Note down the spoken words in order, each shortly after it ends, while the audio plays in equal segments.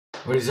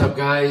What is up,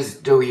 guys?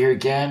 Doe here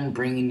again,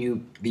 bringing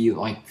you the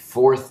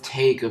fourth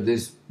take of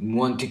this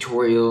one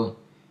tutorial.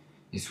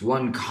 This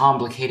one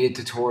complicated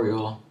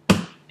tutorial,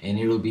 and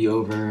it'll be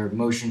over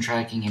motion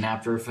tracking in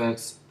After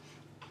Effects.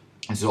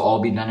 And so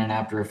all be done in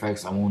After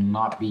Effects. I will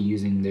not be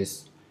using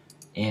this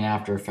in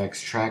After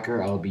Effects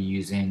Tracker. I'll be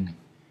using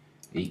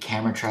the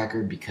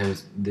CameraTracker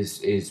because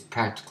this is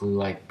practically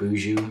like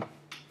Boujou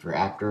for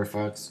After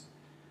Effects,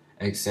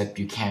 except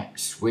you can't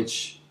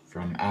switch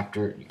from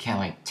after. You can't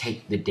like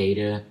take the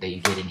data that you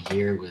get in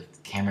here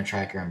with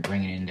CameraTracker and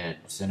bring it into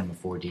Cinema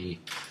 4D.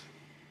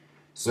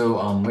 So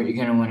what you're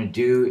gonna want to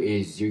do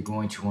is you're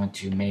going to want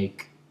to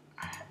make.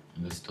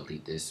 Let's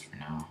delete this for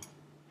now.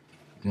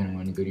 You're gonna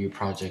want to go to your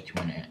project. You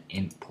want to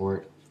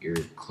import your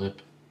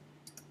clip,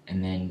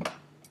 and then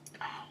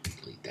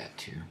delete that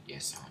too.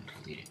 Yes, I want to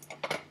delete it.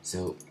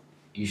 So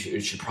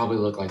it should probably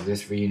look like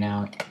this for you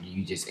now.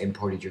 You just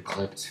imported your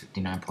clip. It's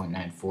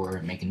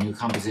 59.94. Make a new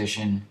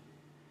composition.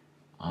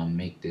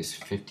 Make this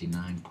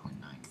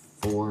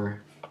 59.94.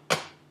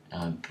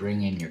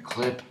 Bring in your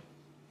clip,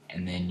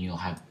 and then you'll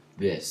have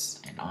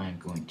this. And I'm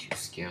going to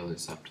scale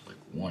this up to like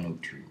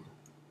 102.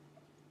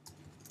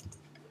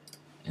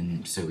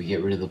 And so we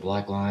get rid of the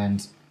black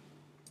lines.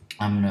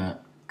 I'm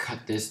gonna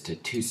cut this to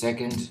 2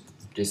 seconds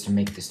just to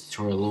make this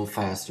tutorial a little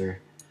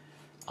faster.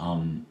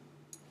 And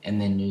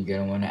then you're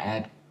gonna want to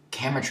add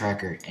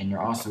CameraTracker, and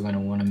you're also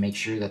gonna want to make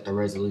sure that the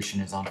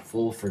resolution is on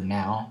full for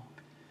now,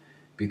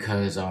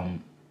 because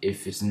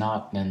if it's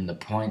not, then the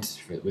points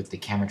with the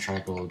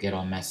CameraTracker will get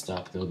all messed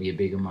up. There'll be a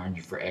bigger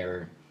margin for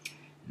error,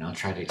 and I'll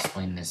try to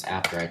explain this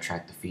after I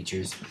track the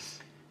features.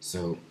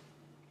 So,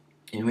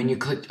 and when you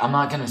click, I'm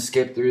not gonna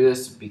skip through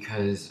this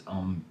because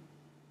I'm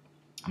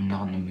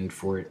not in the mood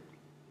for it.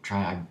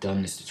 I've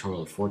done this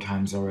tutorial 4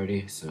 times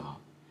already, so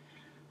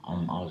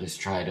I'll just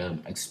try to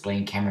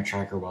explain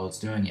CameraTracker while it's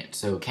doing it.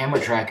 So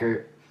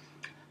CameraTracker,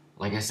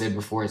 like I said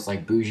before, it's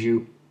like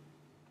Boujou,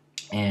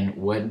 and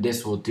what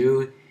this will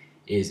do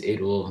is it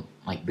will,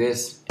 like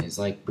this, it's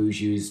like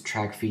Boujou's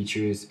track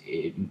features.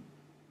 It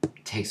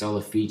takes all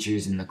the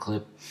features in the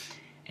clip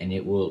and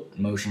it will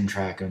motion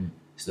track them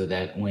so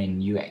that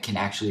when you can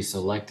actually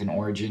select an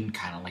origin,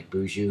 kind of like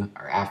Boujou,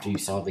 or after you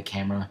solve the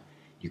camera,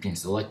 you can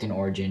select an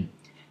origin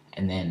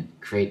and then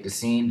create the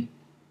scene,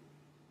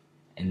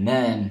 and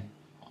then,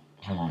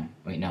 hold on,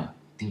 wait, no, I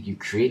think you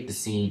create the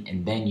scene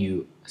and then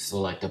you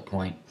select a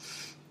point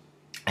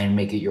and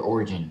make it your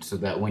origin, so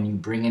that when you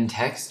bring in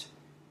text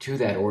to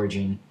that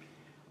origin,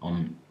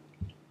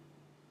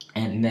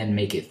 and then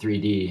make it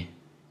 3D,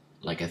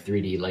 like a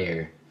 3D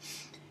layer,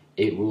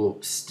 it will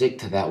stick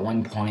to that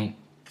one point,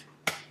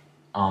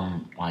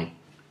 like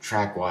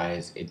track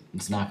wise.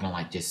 It's not gonna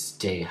like just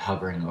stay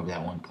hovering over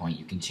that one point.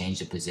 You can change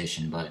the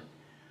position, but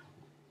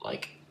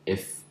like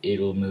if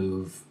it'll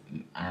move,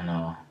 I don't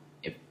know,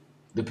 if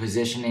the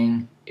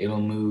positioning,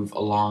 it'll move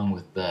along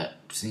with the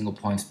single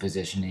point's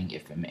positioning,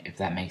 if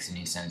that makes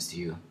any sense to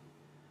you.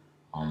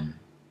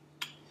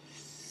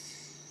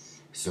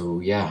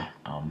 So yeah,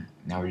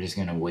 now we're just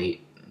gonna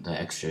wait the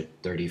extra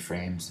 30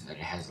 frames that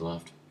it has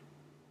left.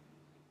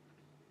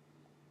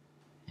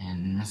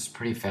 And this is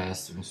pretty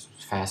fast. It was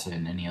faster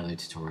than any other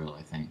tutorial,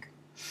 I think.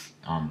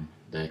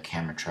 The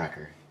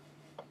CameraTracker.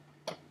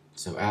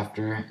 So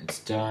after it's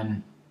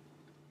done,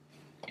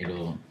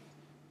 it'll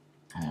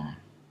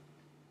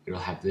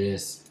have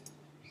this.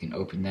 You can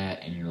open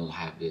that and it'll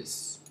have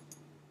this.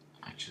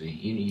 Actually,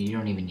 you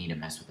don't even need to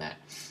mess with that.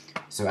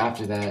 So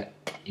after that,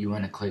 you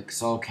want to click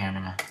Solve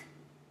Camera,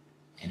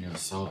 and it'll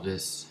solve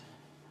this.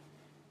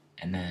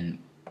 And then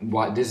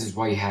this is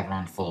why you have it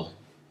on full.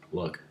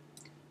 Look,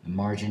 the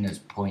margin is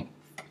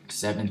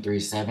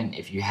 0.737.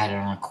 If you had it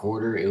on a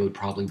quarter, it would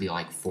probably be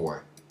like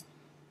 4.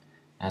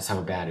 That's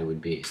how bad it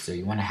would be. So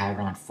you want to have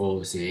it on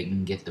full so you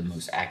can get the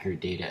most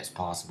accurate data as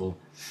possible.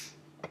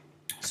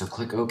 So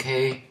click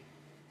OK,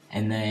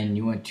 and then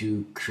you want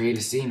to create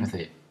a scene with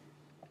it.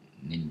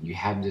 And then you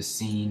have this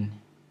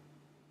scene,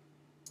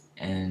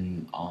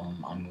 and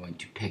I'm going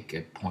to pick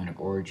a point of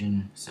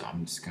origin. So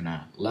I'm just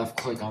gonna left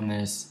click on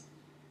this,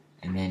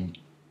 and then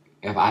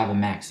if I have a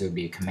Mac, so it would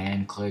be a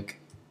command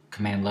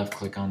left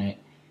click on it.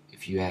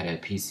 If you had a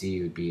PC,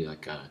 it would be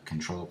like a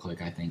control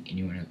click, I think. And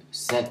you want to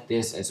set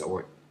this as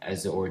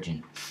the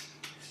origin.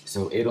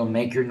 So it'll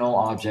make your null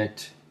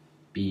object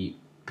be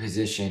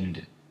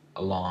positioned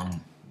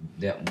along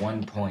that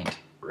one point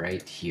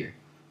right here.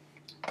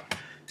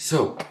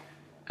 So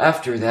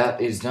after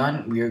that is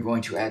done, we are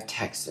going to add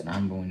text, and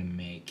I'm going to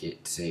make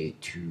it say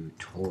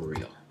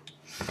tutorial.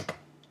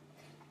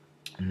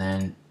 And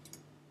then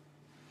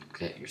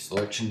get your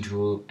selection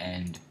tool,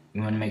 and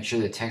you want to make sure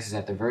the text is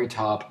at the very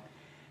top,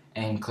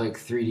 and click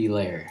 3D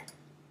layer,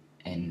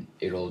 and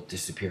it'll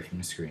disappear from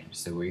the screen.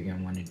 So what you're going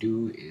to want to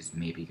do is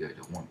maybe go to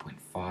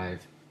 1.5,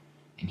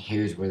 and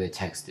here's where the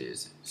text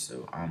is.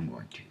 So I'm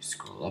going to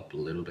scroll up a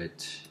little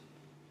bit,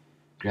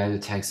 grab the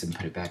text, and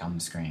put it back on the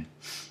screen.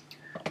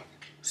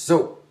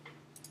 So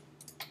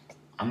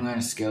I'm going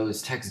to scale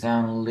this text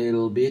down a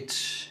little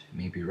bit,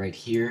 maybe right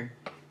here.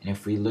 And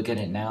if we look at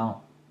it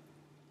now,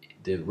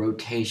 the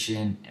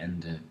rotation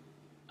and the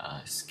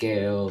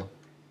scale.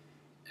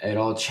 It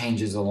all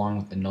changes along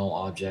with the null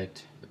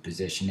object, the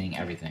positioning,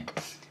 everything.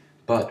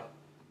 But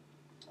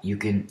you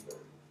can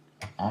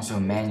also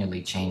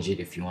manually change it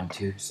if you want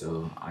to.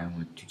 So I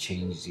want to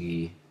change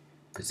the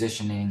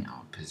positioning.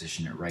 I'll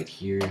position it right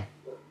here.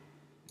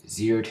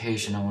 Z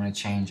rotation I want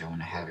to change. I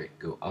want to have it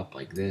go up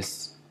like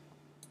this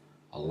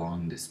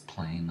along this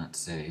plane, let's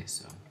say.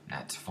 So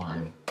that's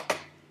fine.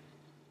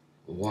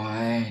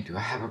 Y, do I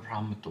have a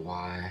problem with the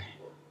Y?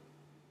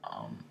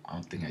 I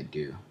don't think I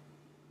do.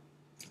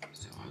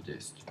 So I'll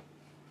just,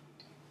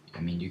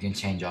 you can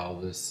change all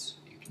of this.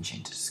 You can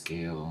change the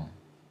scale.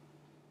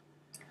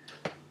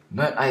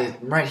 But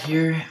right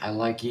here, I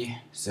like it,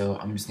 so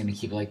I'm just gonna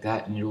keep it like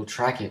that, and it will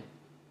track it.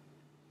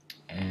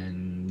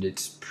 And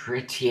it's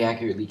pretty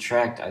accurately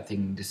tracked. I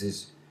think this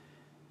is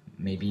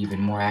maybe even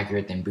more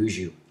accurate than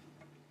Boujou.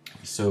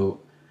 So,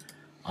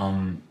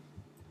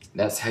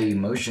 that's how you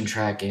motion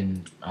track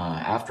in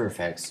After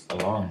Effects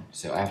alone.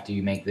 So after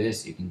you make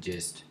this, you can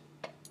just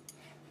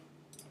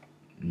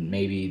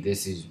maybe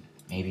this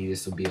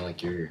will be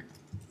like your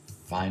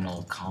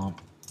final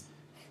comp,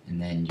 and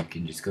then you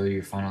can just go to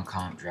your final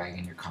comp, drag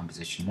in your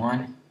composition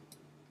 1,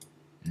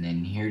 and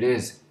then here it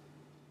is.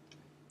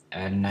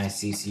 Add a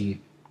nice CC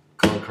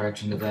color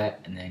correction to that,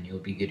 and then you'll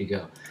be good to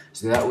go.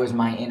 So that was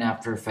my in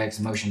After Effects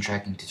motion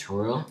tracking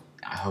tutorial.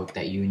 I hope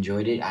that you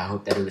enjoyed it. I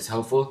hope that it was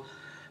helpful.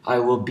 I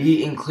will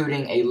be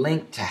including a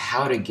link to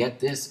how to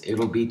get this.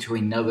 It'll be to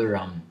another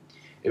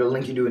it'll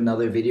link you to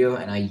another video,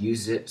 and I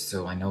use it,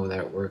 so I know that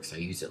it works. I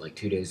used it like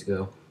 2 days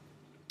ago.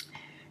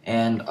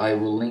 And I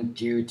will link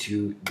you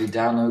to the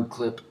download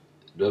clip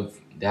of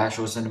the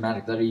actual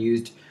cinematic that I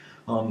used.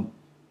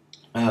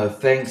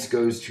 Thanks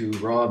goes to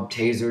Rob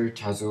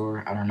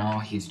Tazor, I don't know,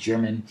 he's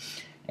German,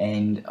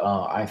 and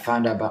I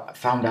found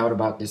out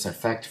about this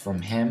effect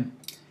from him,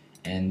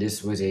 and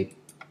this was this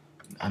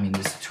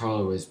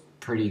tutorial was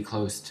pretty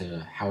close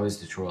to how his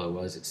tutorial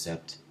was,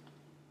 except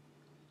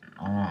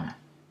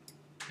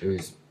it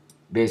was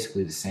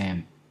basically the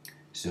same.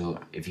 So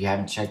if you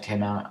haven't checked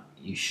him out,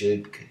 you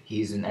should.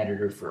 He's an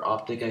editor for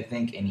Optic, I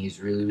think, and he's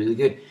really, really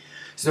good.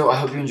 So I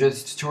hope you enjoyed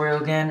this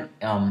tutorial again,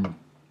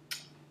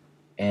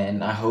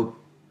 and I hope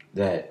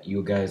that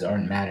you guys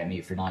aren't mad at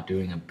me for not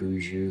doing a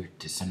Boujou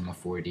to Cinema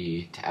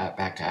 4D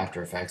back to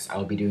After Effects.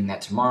 I'll be doing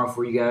that tomorrow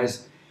for you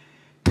guys.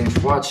 Thanks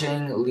for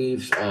watching.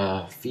 Leave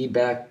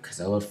feedback, because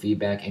I love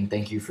feedback, and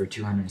thank you for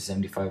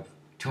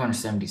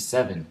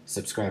 277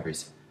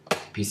 subscribers.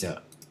 Peace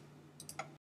out.